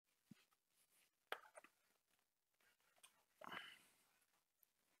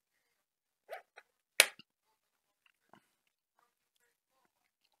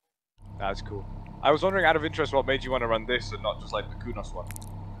That's cool. I was wondering, out of interest, what made you want to run this and not just like the Kunos one?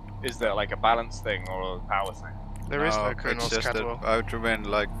 Is there like a balance thing or a power thing? There is no Kunos it's just Cadwell. that I've driven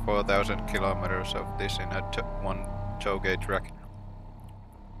like 4,000 kilometers of this in a one tow gate rack.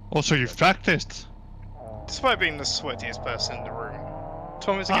 Also, you've practiced. Despite being the sweatiest person in the room,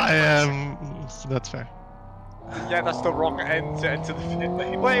 Tom is against I racing. am. That's fair. Yeah, that's the wrong end to enter the pit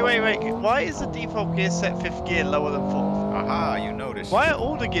lane. Wait. Why is the default gear set 5th gear lower than 4th? Aha, you noticed. Why are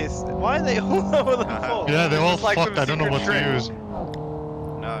all the gears? Why are they all lower than 4th? Yeah, they're all It's like fucked. some I don't know what secret to trick. use.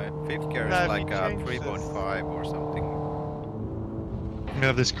 No, 5th gear No, is if like you change 3.5 or something. Yeah,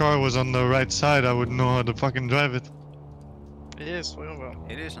 if this car was on the right side, I would know how to fucking drive it. It is, we all will.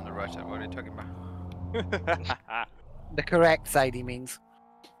 It is on the right side, what are you talking about? The correct side, he means.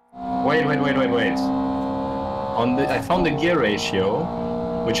 Wait. I found the gear ratio,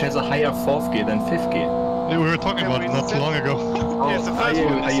 which has a higher 4th gear than 5th gear. Yeah, we were talking about it not too long ago. Yeah, it's the first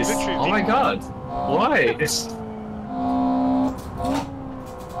one. It's literally oh my god! Why? It's...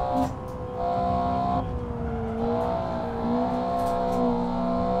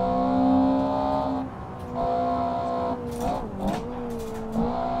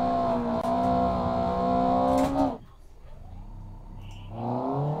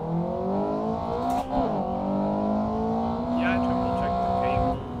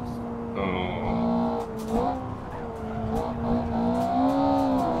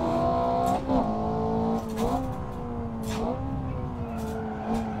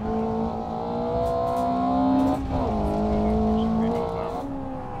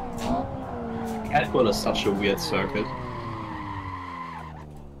 Cadwell is such a weird circuit.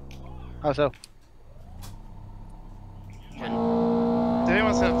 How so? Did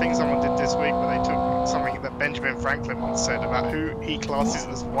anyone say the thing someone did this week where they took something that Benjamin Franklin once said about who he classes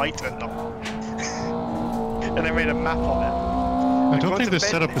as white and not? And they made a map on it. I don't think this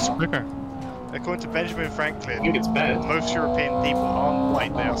setup is quicker. According to Benjamin Franklin, I think it's bad. most European people aren't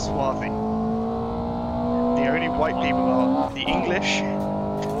white, they are swarthy. The only white people are the English,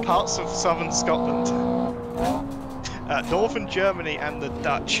 parts of southern Scotland, northern Germany and the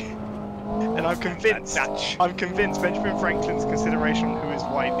Dutch. And I'm convinced Benjamin Franklin's consideration on who is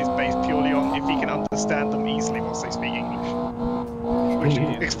white is based purely on if he can understand them easily whilst they speak English. Which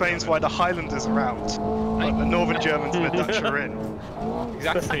explains why the Highlanders are out, but the northern Germans and the Dutch are in.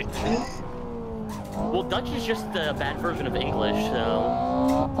 Exactly. Well, Dutch is just a bad version of English,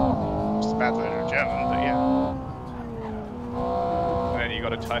 so... Just a bad version of German, but yeah. And then you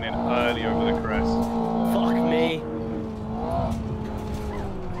gotta turn in early over the crest. Fuck me.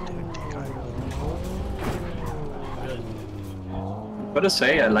 Gotta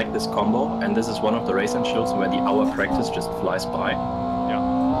say, I like this combo, and this is one of the racing shows where the hour practice just flies by.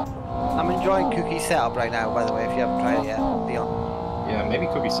 I'm enjoying Cookie's setup right now, by the way, if you haven't tried it yet, Dion. Yeah, maybe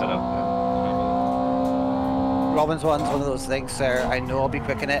Cookie setup. Robin's one's one of those things where I know I'll be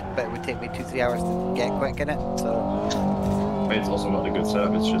quick in it, but it would take me 2-3 hours to get quick in it, so... But it's also not a good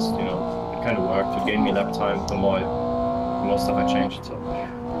setup, it's just, you know, it kind of worked. It gained me lap time the more stuff I changed, so...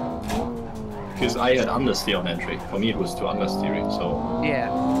 Because I had understeer on entry. For me it was too understeering, so...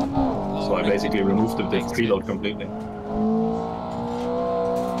 Yeah. So I basically removed the preload completely.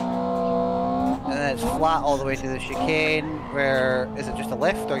 And then it's flat all the way to the chicane, where... Is it just a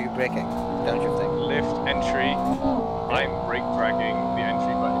lift, or are you braking? Downdrifting? Lift, entry. I'm brake dragging the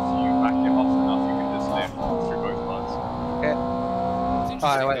entry, but if you back it off enough, you can just lift through both parts. Okay.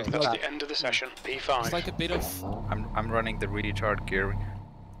 Alright, That's the end of the session. P5. It's like a bit of... I'm running the retard gearing.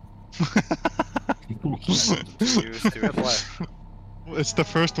 It's the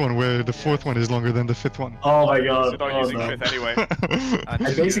first one where the fourth one is longer than the fifth one. Oh my god. So not using fifth anyway. I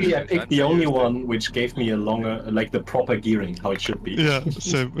picked the only one which gave me a longer, like the proper gearing, how it should be. Yeah,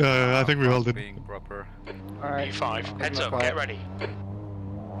 so I think we all did. Being proper. Alright. P5. Heads up. Get ready.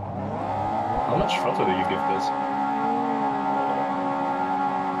 How much throttle do you give this?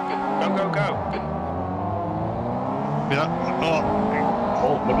 Go, go, go. Yeah.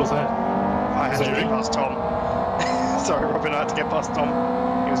 Oh, what was that? I had to get past Tom. Sorry, Robin, I had to get past Tom.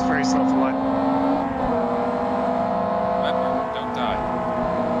 He was very self-reliant. Remember, don't die.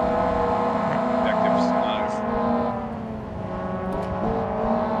 Objectives alive.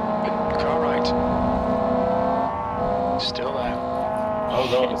 Car right. Still there. Oh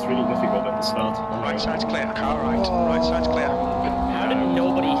god, it's really difficult at the start. Right side's clear. Car right. Right side's clear. How did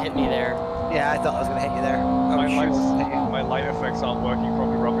nobody hit me there? Yeah, I thought I was gonna hit you there. My light effects aren't working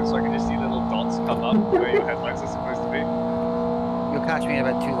properly, Robin, so I can just see little dots come up where your headlights are supposed to be. You'll catch me in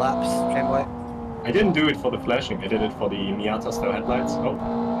about 2 laps, Tramboy. I didn't do it for the flashing, I did it for the Miata style headlights. Oh,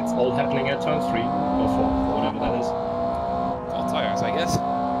 it's all happening at turn 3 or 4, or whatever that is. All tires, I guess.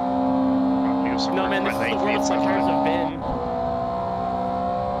 No man, this is the worst my tires have been.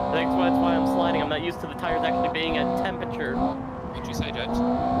 That's why I'm sliding. I'm not used to the tires actually being at temperature. What did you say, James?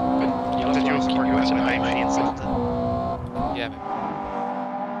 Yellow flag, keep your head high, mate. Yeah, mate.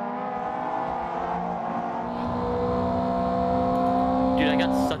 Dude, I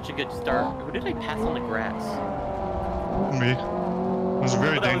got such a good start. Who did I pass on the grass? Me. It was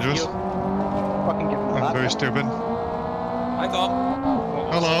very Oh, that was dangerous. you. Fucking give him I'm that. very stupid. Hi, Tom.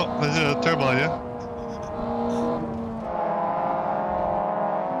 Hello, this is a turbo, yeah?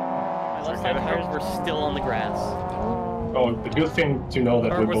 My left side tires were still on the grass. Oh, the good thing to know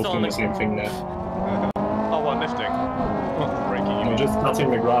that Or we're we're both still doing on the same thing now. Oh, what, lifting? Breaking you I'm mean? just cutting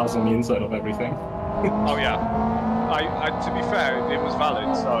the grass on the inside of everything. Oh, yeah. To be fair, it was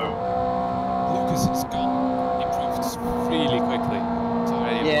valid, so... Lucas has improved really quickly. It's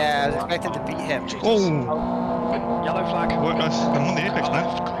already Yeah, I was expecting to beat him. Oh! Yellow flag. What, guys? I'm on the apex Car now.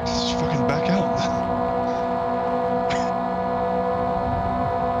 left, clear. Just fucking back out.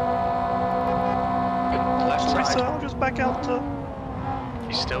 Left Sorry, side. sir, I'll just back out to...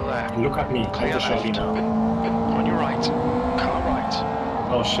 He's still there. Look at me, Clear I'm the Shelby left. now. On your right. Car right.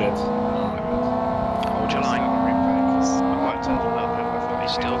 Oh shit. Hold your line. I might turn a little bit away from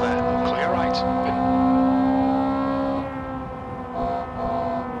He's still there. Clear right.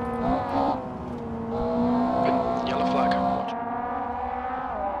 Yellow flag.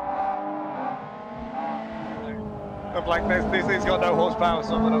 I'm like, this thing's got no horsepower,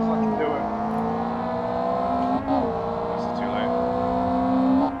 so I'm gonna fucking do it. This is too late.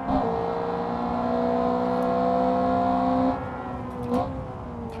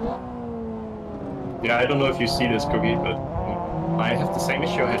 Yeah, I don't know if you see this, Cookie, but I have the same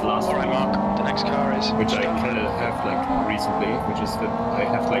issue I had last Alright, week. Mark. The next car is... Which I kind of have like recently, which is that I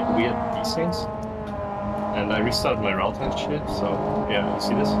have like weird desyncs, and I restarted my router and shit. So yeah, you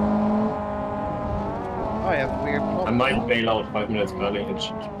see this? Oh, I have a weird problem. I might bail out 5 minutes early and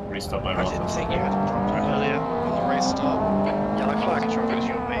restart my I router. didn't think you had a problem earlier on the race start. Yellow I flag. wasn't sure if it was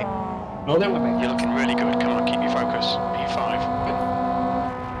you or me. No, they were me. You're looking really good. Come on, keep your focus. P5.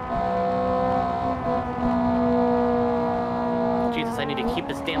 Jesus, I need to keep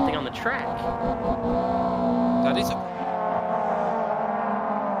this damn thing on the track. That is a...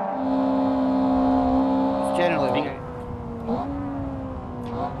 It's generally okay.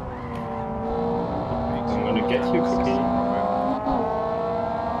 I'm gonna get you, Cookie.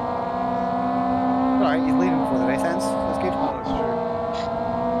 Alright, he's leaving before the race ends. That's good. That's true.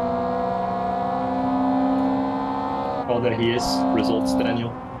 Oh, there he is. Results,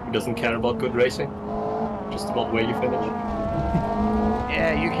 Daniel. He doesn't care about good racing. Just about where you finish.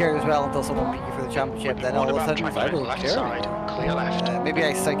 Yeah, you care as well until someone beat you for the championship, then all What of a about sudden, I track don't left care. side? Clear left. Maybe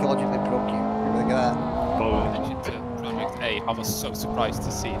I psychologically broke you. What do you think of that? Probably. Mentioned to Project A, I was so surprised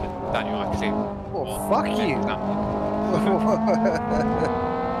to see that Daniel actually... Oh, fuck you!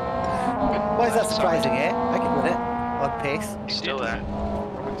 Why is that surprising, eh? I can win it. On pace. He's still there.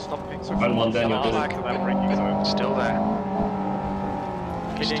 Robin, stop being so Well, one Daniel Yellow did it. flag. that breaking zone. Still there.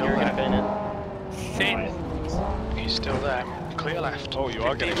 He's Good, still you're gonna there. bin it. He's still there. Clear left. Oh, you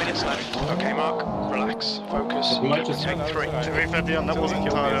are 15 getting minutes left. Okay, Mark. Relax. Focus. You might just- Take 3. To be fair, Dion, that wasn't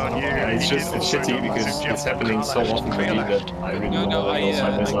entirely on you. Yeah, it's You just did it's also shitty do a because massive it's jump. happening so Clear often for left. me that I really No, want no, to I go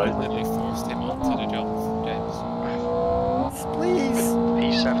side by side. literally forced him onto the jump, James. Please!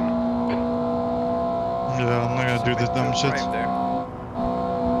 P7. Yeah, I'm not gonna do this dumb shit.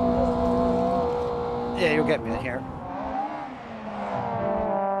 Yeah, you'll get me in here.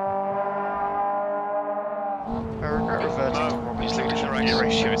 I regret reverting to No, Robin's he's leading the gear race.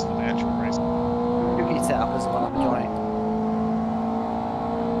 ratio is the actual race. Yuki's setup is the one I'm enjoying.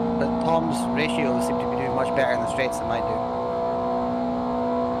 But Tom's ratios seem to be doing much better in the straights than mine do.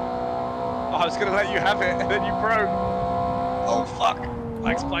 Oh, I was gonna let you have it, and then you broke. Oh, fuck.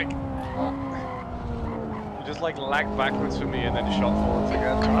 Thanks, Mike. You just like lagged backwards for me and then shot forwards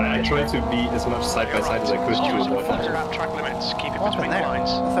again. I tried to be as much side by side as I could to avoid that. Further out track limits. Keep it What between happened there?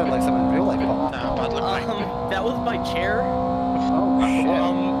 lines. That sounded like something in real life popped. Bad luck, mate. That was my chair. Oh, shit.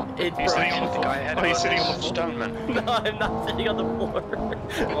 It He's sitting on broke. the guy ahead Oh, of he's us sitting is on the floor. Stoneman. No, I'm not sitting on the floor.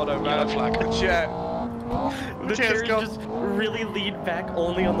 Oh no, Yellow man. flag. Jet. The chair's chair is gone. just really leaned back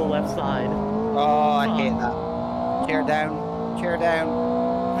only on the left side. Oh, I hate that. Chair down. Chair down.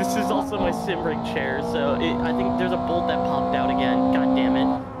 This is also my sim rig chair, so I think there's a bolt that popped out again. God damn it.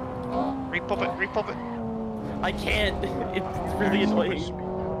 Repop it, repop it. I can't. It's really annoying.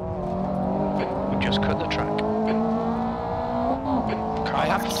 We just cut the track. Car I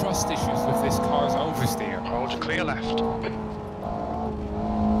have left. trust issues with this car's oversteer. Hold clear left.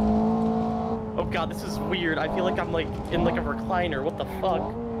 Oh god, this is weird. I feel like I'm like in like a recliner. What the fuck?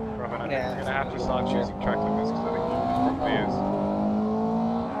 Bro, 700. Yeah. You're gonna have to start choosing track limits because I think this probably is.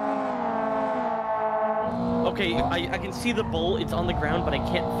 Okay, I can see the bull. It's on the ground, but I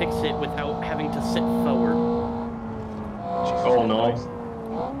can't fix it without having to sit forward. Jesus Oh no. Christ.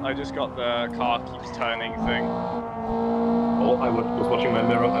 I just got the car keeps turning thing. Oh, I was watching my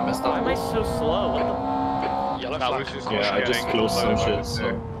mirror. I messed Why am I up. so slow? What Yellow That flag. was just Yeah, I just getting closed some low, I shit, would say.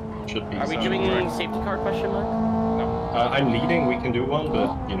 so should be. the? Are we fine. doing safety car question mark? I'm leading. We can do one,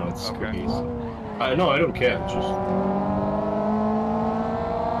 but you know it's Okay. cookies. No, I don't care. It's just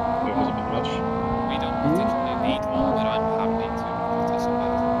it was a bit much. We don't particularly need one, but I'm happy to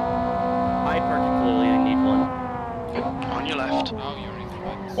participate. I particularly need one. On your left. Oh, you're in the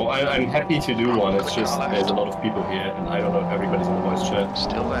right. Well, I'm happy to do one. It's just there's a lot of people here, and I don't know if everybody's in the voice chat.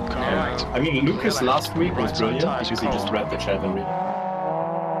 Still there. Car Yeah. right. I mean, Lucas last week was Right side brilliant tires because he just cold. read the chat and read.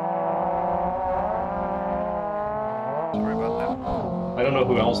 Sorry about that. I don't know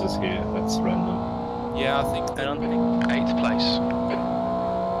who else is here. That's random. Yeah, I think I don't think. 8th place.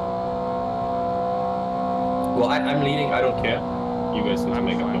 Well, I'm leading. I don't care. You guys need to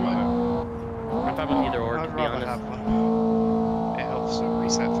make up your mind. I'm fine with either or, to I'd be rather honest. have one. It helps to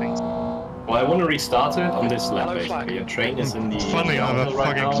reset things. Well, I want to restart it on this lap. Yellow flag. Basically, a train is in the. It's funny I have a downhill right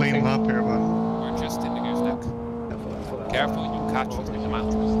fucking now, I clean think. map here, but we're just in the gooseneck. Careful, you catch us in the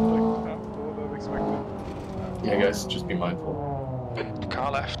mountains. Yeah, guys, just be mindful.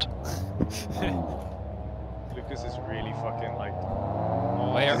 Car left. Lucas is really fucking like.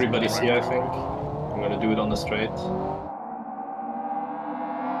 Where? Everybody's here, I think. I'm gonna do it on the straight.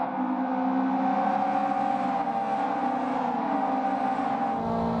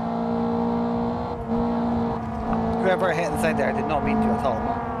 Whoever hit inside there did not mean to at all.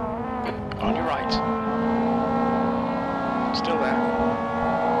 On your right. Still there.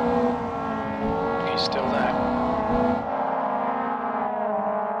 He's still there.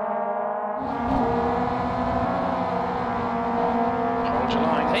 Hold your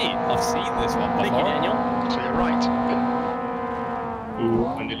line. Hey, I've seen this one Thank you, before. Daniel. Clear right. Ooh,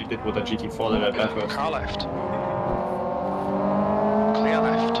 I nearly did what a GT4 did at Bathurst. Car left. Clear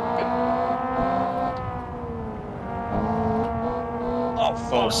left.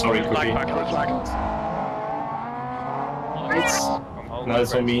 Oh, sorry, Flag, Cookie. back, yellow flag. No,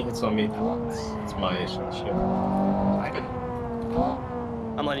 it's on me. It's on me. It's my issue. Shit.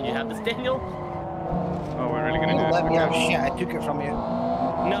 I'm letting you have this, Daniel. Oh, we're really gonna do this. Let me have shit, I took it from you.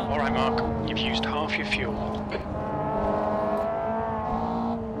 No. Alright, Mark. You've used half your fuel.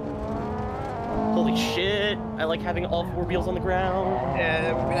 Holy shit. I like having all four wheels on the ground. Yeah,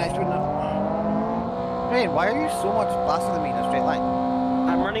 it would be nice, wouldn't it? Rain, why are you so much faster than me in a straight line?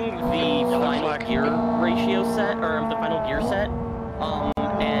 I'm running the final flag. gear ratio set, or the final gear set,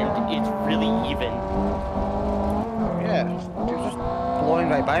 and it's really even. Yeah, you're just blowing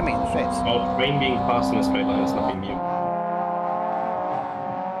right by me in the straights. Oh, train being fast in a straight line is nothing new.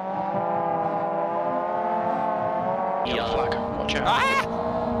 Yellow Yeah. flag. Watch out.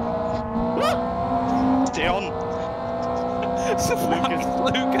 Stay on.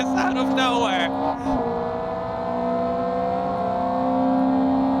 Lucas out of nowhere.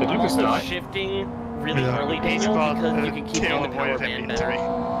 Did I'm Lucas also die? shifting really Yeah. early, He's Daniel, got because a you can keep tail on the power avoid band heavy better. injury.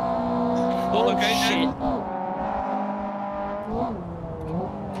 Well, Oh okay shit. then.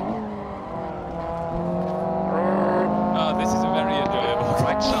 Oh, this is a very enjoyable.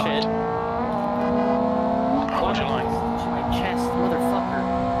 Right side. Shit. Hold your line. My chest, motherfucker.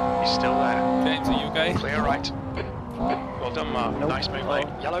 He's still there. James, are you okay? Clear right. Well done, Mark. Nope. Nice move, mate.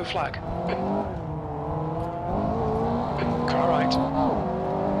 Yellow flag. Car right.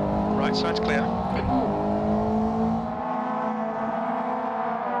 Right side's clear.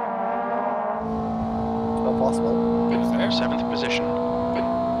 Not possible. Who's there? 7th position.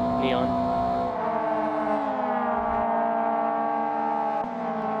 Neon.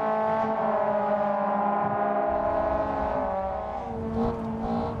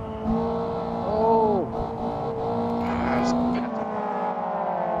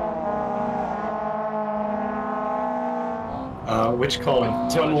 Oh! Which column?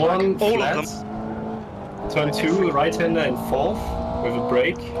 Turn 1, All flat. of Turn 2, right-hander in 4th, with a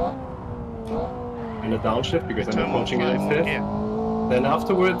brake. And a downshift, because I'm Turn one approaching it in flat, 5th. yeah. Then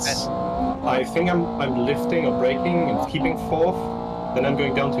afterwards, I think I'm lifting or braking and keeping 4th. Then I'm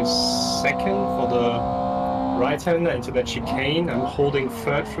going down to 2nd for the right-hander into that chicane. I'm holding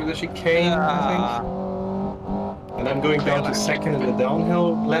 3rd through the chicane, I think. And I'm going down to 2nd in the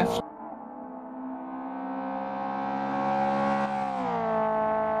downhill left.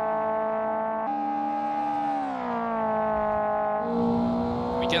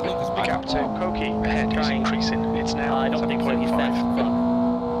 We get Lucas The back. gap to Koki ahead is Trying. increasing. It's now I don't think so, he's 7.5. fast. Fuck.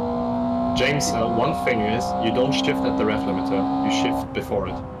 James, one thing is, you don't shift at the ref limiter, you shift before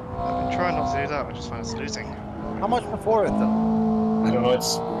it. I've been trying not to do that, I just find it's losing. How much before it though? I don't know,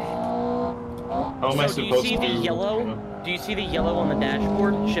 it's... How am I So do you supposed see to... the yellow? you know? Do you see the yellow on the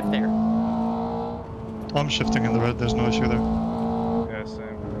dashboard? Shift there. I'm shifting in the red, there's no issue there. Yeah,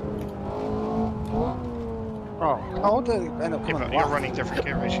 same. Oh, I want to end up Yeah, coming but you're last. running different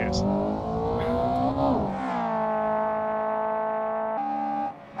gear ratios.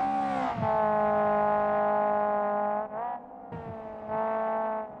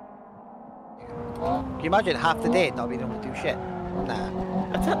 Can you imagine half the day not being able to do shit? Nah.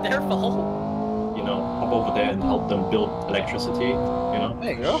 That's not their fault. You know, hop over there and help them build electricity, you know?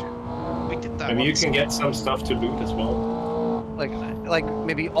 There you go. We did that Maybe you once. can get some stuff to loot as well. Like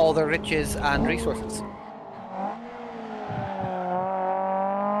maybe all the riches and resources.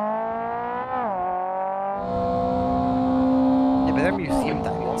 Yeah, but they're museum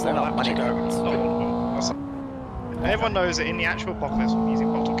diamonds, they're not money diamonds. Everyone knows that in the actual apocalypse, we're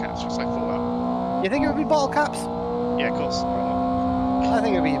using bottle caps, just like Fallout. You think it would be bottle caps? Yeah, of course. Why not? I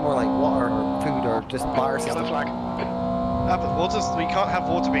think it would be more like water or food or just bar Yellow system. flag. But water's, we can't have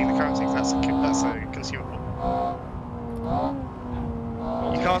water being the currency, 'cause that's a consumable.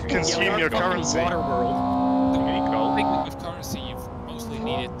 You can't consume your currency. Water world. I think with currency, you've mostly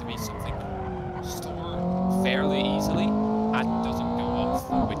needed to be something stored fairly easily and doesn't go off.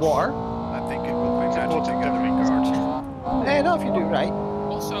 Which Water? I think it will be magic Water together gathering in cards. No, if you do right.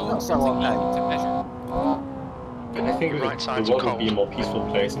 Also, Not for a long something time. easy to measure. I think Right the side's world would be a cold. more peaceful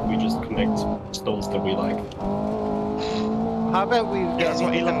place if we just connect stones that we like. How about we Yeah, get that's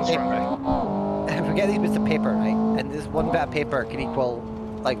what these Elon was bits of trying paper? If we get these bits of paper, right, and this one bit of paper can equal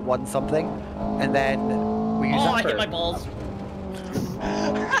like one something, and then we use Oh, that I for... hit my balls.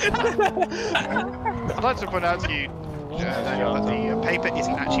 I'd like to point out to you, Daniel, that the paper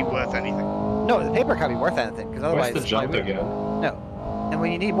isn't actually worth anything. No, the paper can't be worth anything, because Where's otherwise... the jump again? No. And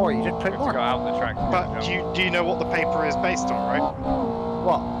when you need more, you just We print have to go more. out the track. to But jump. do you know what the paper is based on, right?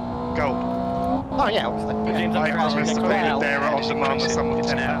 What? Gold. Oh yeah, obviously. James, I I'm harvest the trying to paper bearer of demand for some of It's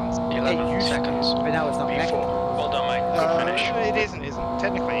 10 now pounds. 11 used to- seconds But now it's not connected. before. Well done, mate. Good finish. It isn't.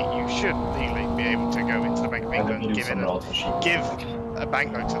 Technically, you should legally be able to go into the Bank of And England and use some relative sheet. give a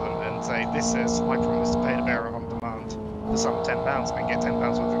banknote to them and say, this says, I promise to pay the bearer on demand the sum of £10 and get £10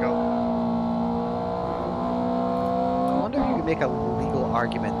 worth of gold. I wonder if you could make a legal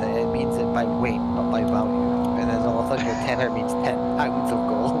argument that it means it by weight, not by value. And then all of a sudden your tenner means 10 pounds of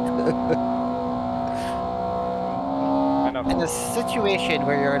gold. Enough. In a situation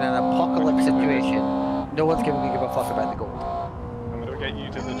where you're in an apocalypse situation, no one's going to give a fuck about the gold. I'm gonna get you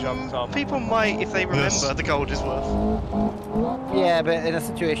to the jump, Tom. People might, if they remember, Yes. the gold is worth. Yeah, but in a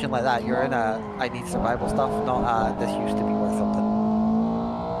situation like that, you're in a I need survival stuff, not this used to be worth something.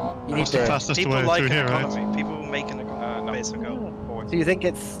 You need What's the to. fastest People way like through an here, right? economy. People make an economy No. based on gold. Forward. So you think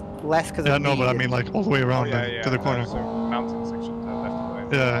it's less because Yeah, of no, but I need? mean like all the way Oh, around yeah, like, yeah. to the corner. So mountain section to the left of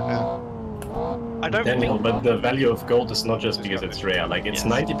the way. Yeah. I don't Daniel, think... but the value of gold is not just because it's rare. Like, it's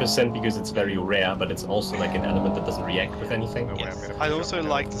Yes. 90% because it's very rare, but it's also like an element that doesn't react with anything. No way, Yes. I'm gonna I'd push also up the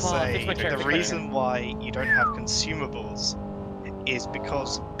like to hill. Oh, say fix my chair, the fix my reason why you don't have consumables is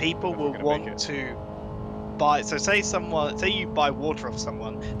because people Never will gonna make want it. to buy. So say you buy water off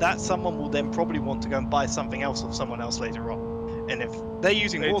someone, that someone will then probably want to go and buy something else off someone else later on. And if they're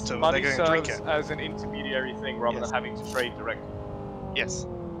using It's water, they're money going to drink serves it. as an intermediary thing rather Yes. than having to trade directly. Yes.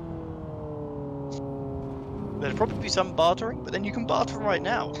 There'll probably be some bartering, but then you can barter right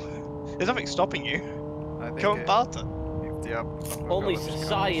now. There's nothing stopping you. I think Go and barter. if the upper Only goes,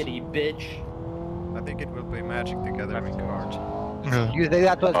 society, bitch. I think it will be magic the gathering card. Yeah. You think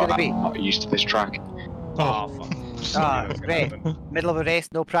that's what it's going to be? I'm not used to this track. Oh, fuck. Ah, Knew that was gonna great. happen. Middle of a race,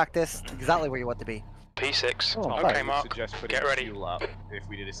 no practice, exactly where you want to be. P6. Oh, Tom, fuck. I Okay, would Mark. suggest putting Get ready. fuel up if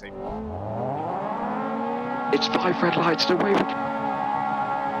we did the same. It's 5 red lights, no way we can...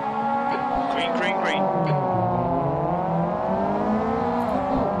 Green, green, green.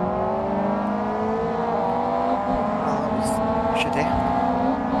 Oh, that was shitty.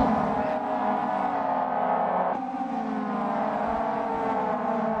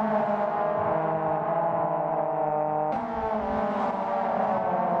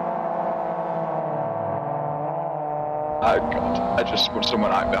 Oh god, I just want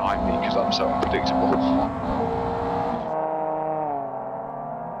someone out behind me because I'm so unpredictable.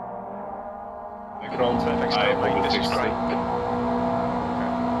 I will This is fix great. it.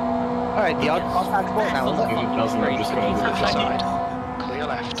 Alright, the on transport now, is If it? it doesn't, I'm just gonna do the Left jump. side. Clear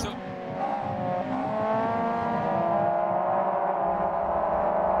left. So,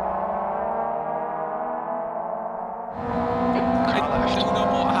 Car I left. don't know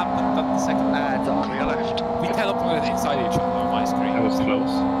what happened at the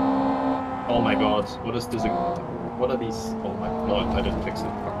Oh my god, what is this? What are these? Oh my, no, I didn't fix it.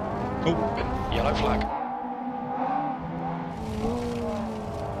 Oh, Yellow flag.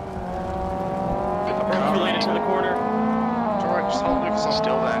 Related to the corner. It's alright, just hold Lucas on.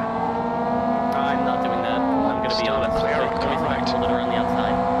 Still there. I'm not doing that. I'm gonna be Still honest. clear on Always car right. hold it around the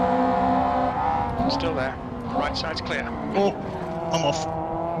outside. Still there. Right side's clear. oh, I'm off.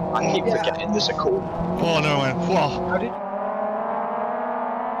 I keep forgetting there's a call. Oh, no, man. Whoa. How did?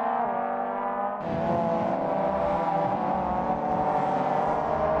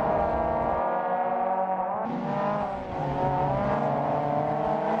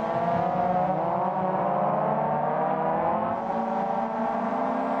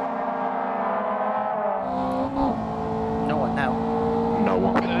 No one now. No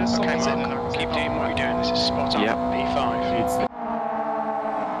one. Okay, Mark, keep doing what you're doing. This is spot on. Yep. P5. It's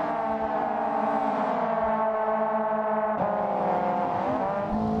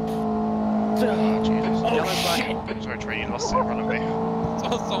Yellow flag. Sorry, Trey, you lost it in front of me.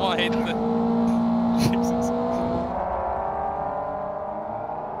 Someone hit the... Jesus.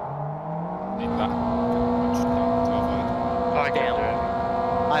 Need that. To avoid. I can't do it.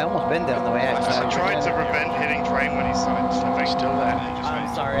 I almost been down the way out. I tried to prevent hitting Train when he started slipping. Still there.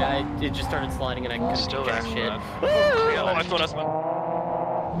 I'm sorry, it just started sliding and I couldn't Still do jack there. shit. Oh, I thought that's one.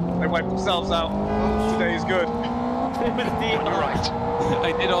 They wiped themselves out. Today is good. It was the On your right.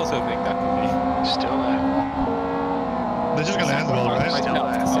 I did also think that could be. Still there. They're just gonna end well, right? Still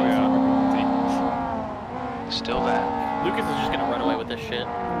Oh, there. yeah. Still there. Lucas is just gonna run away with this shit.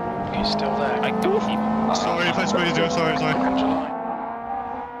 He's still there. I don't keep... Sorry if I squeezed you, sorry. Hold your line.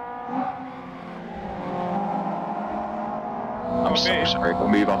 I'm so sorry. We'll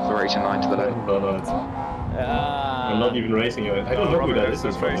move off the racing line to the left. no, it's, I'm not even racing you. I don't know who that is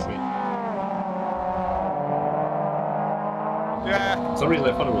in front of me. Yeah. For some reason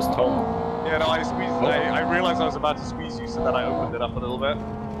I thought it was Tom. Yeah, no, I squeezed. I realized I was about to squeeze you, so then I opened it up a little bit.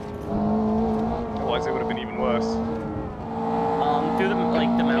 Otherwise, it would have been even worse. Through the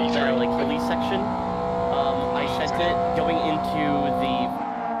mount there, like hilly section, I sent it going into the.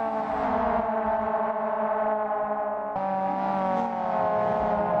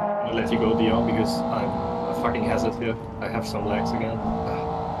 I'll let you go, Dion, because I'm a fucking hazard here. I have some lags again.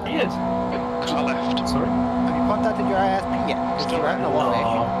 Idiot! Car left. Sorry? Have you contacted your ISP yet? Because Still you're out in a No. lot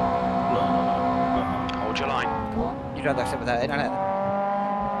No. Hold your line. You'd rather sit without internet.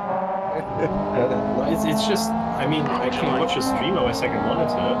 It's just, I mean, I can watch a stream on my second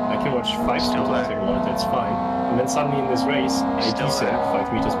monitor, I can watch 5 streams on my second monitor, it's fine. And then suddenly in this race, I Still descend there.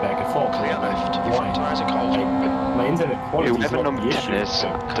 5 meters back and forth. Clear left. Your front Why? tyres are cold. My internet quality is Whoever not the number issue. 10 is,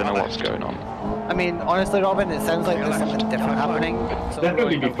 don't know what's going on. I mean, honestly, Robin, it sounds like there's something different happening. So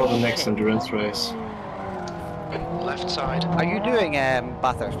Definitely before the next endurance race. Left side. Are you doing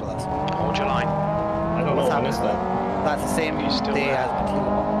Bathurst with us? Hold your line. I don't know, when is that? That's the same He's still day there. as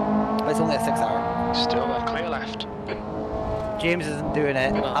Patila. But it's only a 6 hour. Still there. Clear left. James isn't doing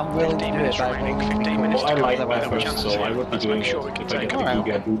it. I'm willing to 15 do it, minutes but I remaining. will 15 minutes Well, I to go. like Otherwise, Bathurst, chances so I are- would be let's doing make sure we it. can If I take get it. the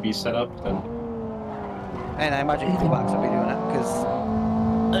Giga Booby set up, then... and I imagine fullbacks will be doing it, because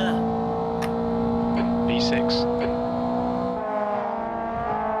B6.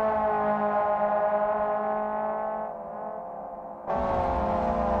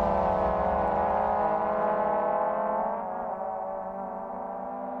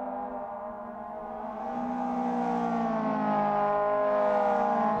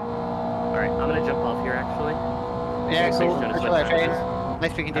 Alright, I'm gonna jump off here actually. yeah, Thanks, cool. Jonas, Cool, with Train. that.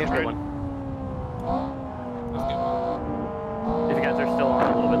 Nice speaking to you. Have a good one. If you guys are still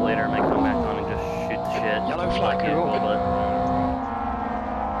on a little bit later, I might come back on and just shoot the shit. Yellow flag. Fuck you, but...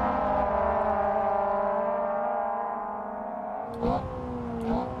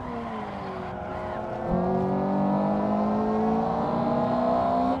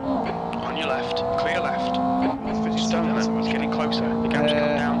 On your left. Clear left. Stoneman. Getting closer. The gap's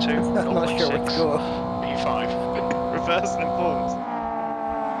come down to I'm not sure where to 0.6. go. P5. Reverse and forwards.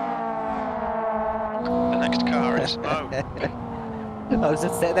 The next car is Mo. I was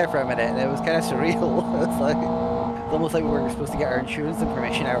just sitting there for a minute and it was kind of surreal. It's like, it's almost like we were supposed to get our insurance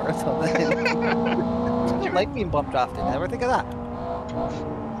information out or something. I don't like being bump drafted. Never think of that.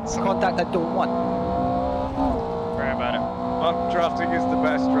 It's a contact I don't want. Pray about it. Bump drafting is the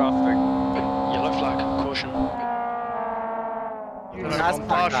best drafting. Yellow flag. Caution. You know, That's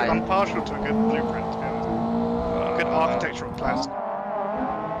I'm partial to a good blueprint, to be honest. Good architectural plans.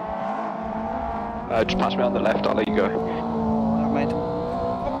 Just pass me on the left, I'll let you go. Never mind.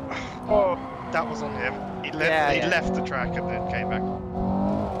 Oh, that was on him. He left. Yeah, he yeah. left the track and then came back.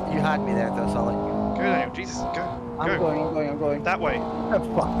 You had me there though, so I'll let you. Go now, Jesus, go. Go. I'm going. That way.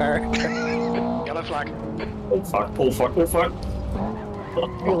 Fucker. Yellow flag. Oh fuck, oh fuck, oh fuck. I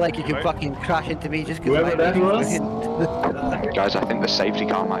feel like you can Right. fucking crash into me just because Whoever that was. Guys, I think the safety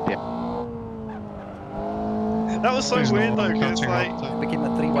car might be. That was so There's no weird though, one because it's catching like... up. Became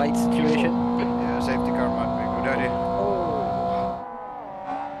a 3 wide situation. Yeah, safety car might be a good idea.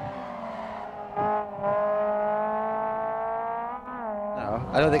 No,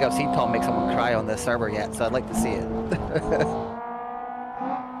 I don't think I've seen Tom make someone cry on this server yet, so I'd like to see it.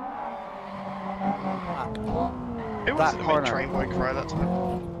 It wasn't my train bike cry that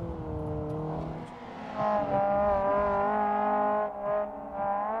time.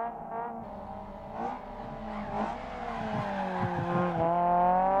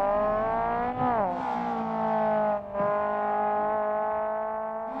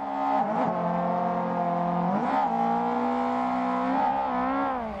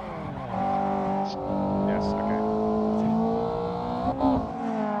 Yes, okay.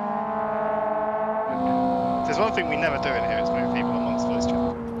 There's one thing we never do in here, is move people amongst voice chat.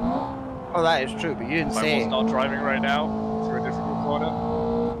 Oh, that is true, but you didn't I say. was not driving right now through a difficult corner.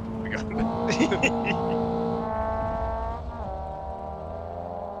 We got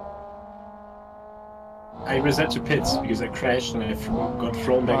I reset to pits because I crashed and I got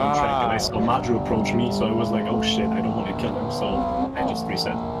thrown back on track and I saw Madru approach me, so I was like, oh shit, I don't want to kill him, so I just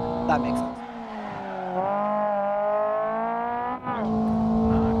reset. That makes sense.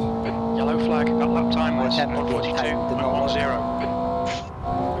 Yellow flag. That lap time was My tempo did not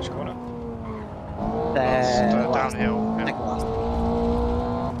 142.10. which corner? Downhill. I think last.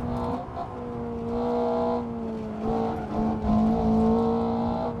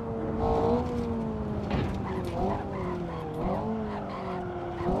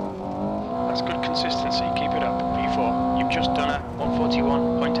 That's good consistency. Keep it up. V4. You've just done a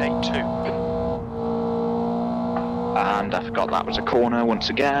 141.82. And I forgot that was a corner once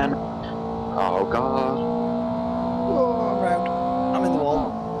again. Oh god. Oh, I'm round. I'm in the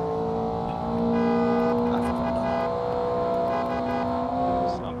wall.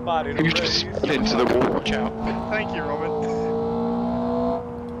 Somebody to Who just raise. spun into the wall? Watch out. Thank you, Robin.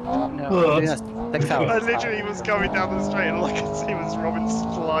 No, I'm doing this 6 I hours. literally was going down the straight and all I could see was Robin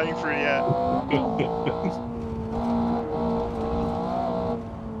flying through the air.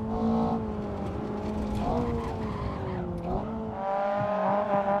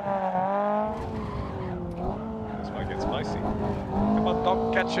 This might get spicy. Come on,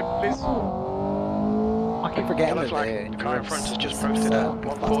 dog, catch him, please. I keep forgetting Yellow that flag. The car in front has just posted a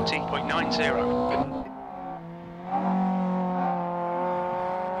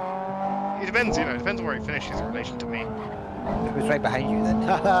 140.90. It depends, you know, it depends on where he finishes in relation to me. It was right behind you then.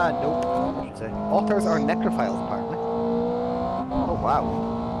 Haha, nope. I should say. Otters are necrophiles, apparently. Oh,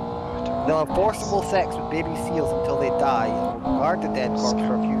 wow. They'll have forcible sex with baby seals until they die and will guard the dead corpse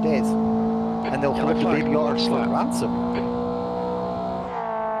for a few days. And they'll Yellow hold the flag, baby otters for flag. ransom.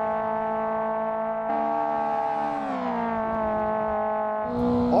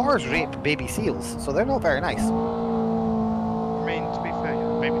 Otters rape baby seals, so they're not very nice. I mean, to be fair,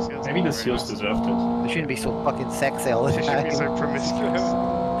 yeah, maybe seals. Maybe the are very seals nice. deserved it. They shouldn't be so fucking sexy all the They shouldn't be time. so promiscuous.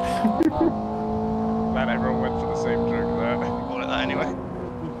 Glad everyone went for the same drink there. Call it that anyway.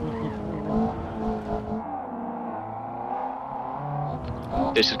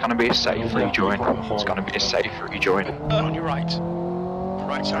 This is gonna be a safe rejoin. It's gonna be a safe rejoin. On your right.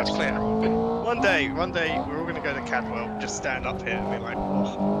 Right side's clear. One day, we're all gonna go to Cadwell, just stand up here and be like,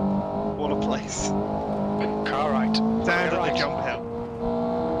 oh, what a place. Car right. Stand Car at right. the jump hill.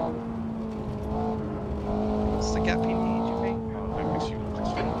 What's the gap you need, you think?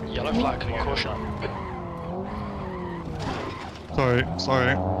 Yellow flag. Caution.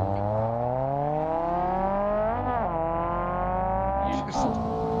 Sorry.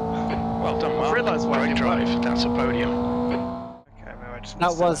 Well done, Mark. I realised why I Great didn't drive. run. That's a podium. Okay, maybe I just That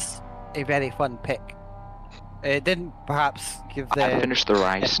missed it. was a very fun pick. It didn't perhaps give the... I finished the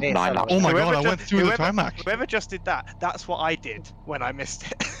race Yeah, 9 yeah. laps. Oh my Whoever god, I ju- went through the whoever- tarmac. Whoever just did that, that's what I did when I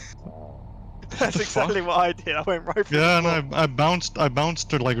missed it. That's the exactly fuck? what I did. I went right through Yeah, the and I bounced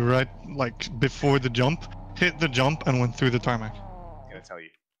to like before the jump, hit the jump and went through the tarmac. I'm gonna tell you.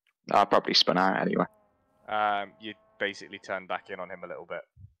 I probably spun out anyway. You basically turn back in on him a little bit.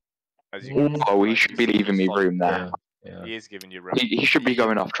 As you Oh, he should be leaving me room there. Yeah. He is giving you room. He should be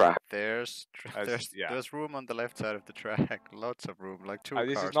going off track. There's yeah. there's room on the left side of the track. Lots of room, like two cars.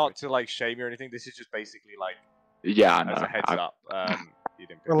 This is not to like shame you or anything. This is just basically like Yeah, I know. as a heads up. You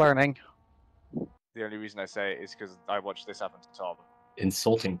didn't. We're learning. The only reason I say it is because I watched this happen to Tom.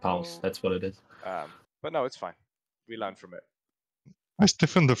 Insulting pals, that's what it is. But no, it's fine. We learn from it. I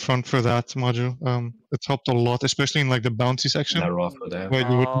stiffened the front for that module. It helped a lot, especially in like the bouncy section. Narrow for there. Where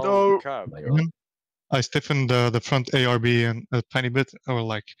you would, No, cab. I stiffened the front ARB and a tiny bit, or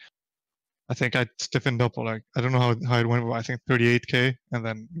like, I think I stiffened up, or like, I don't know how it went, but I think 38k, and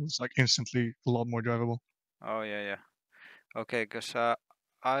then it was like instantly a lot more drivable. Oh yeah. Okay, because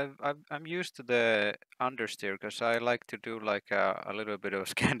I'm used to the understeer, because I like to do like a little bit of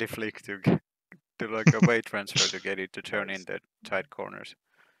Scandi flick to do like a weight transfer to get it to turn in the tight corners.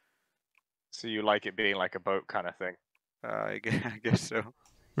 So you like it being like a boat kind of thing? I guess so.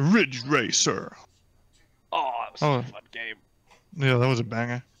 Ridge Racer. Oh, that was a fun game. Yeah, that was a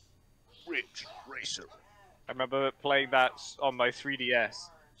banger. Ridge Racer. I remember playing that on my 3DS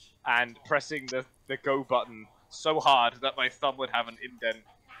and pressing the go button so hard that my thumb would have an indent.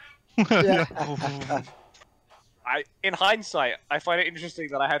 In hindsight, I find it interesting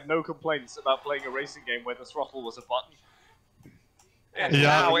that I had no complaints about playing a racing game where the throttle was a button. And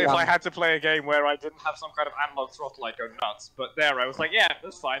now, if I had to play a game where I didn't have some kind of analog throttle, I'd go nuts. But there, I was like, yeah,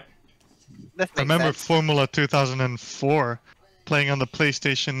 that's fine. That I remember sense. Formula 2004, playing on the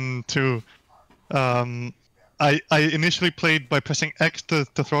PlayStation 2. I initially played by pressing X to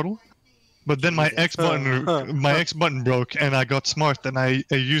throttle, but then my X button broke, and I got smart, and I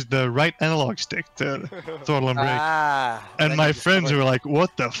used the right analog stick to throttle and brake. And my friends were like,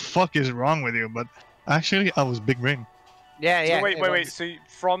 "What the fuck is wrong with you?" But actually, I was big brain. Yeah. So wait. So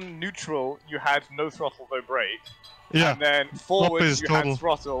from neutral, you had no throttle, no brake. Yeah. And then forwards, you throttle. had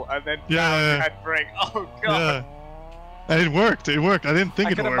throttle, and then Yeah, down, yeah. you had brake. Oh god. Yeah. And it worked. It worked. I didn't think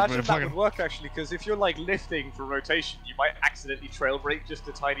I it can would, imagine but that fucking. would work actually, because if you're like lifting for rotation, you might accidentally trail brake just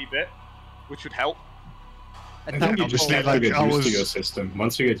a tiny bit, which would help. I think you just obviously, have to like, get I used was- to your system.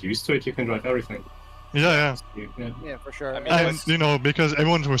 Once you get used to it, you can drive everything. Yeah. Yeah, for sure. I mean, And you know, because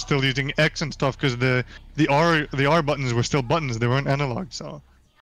everyone was still using X and stuff, because the R buttons were still buttons. They weren't analog. So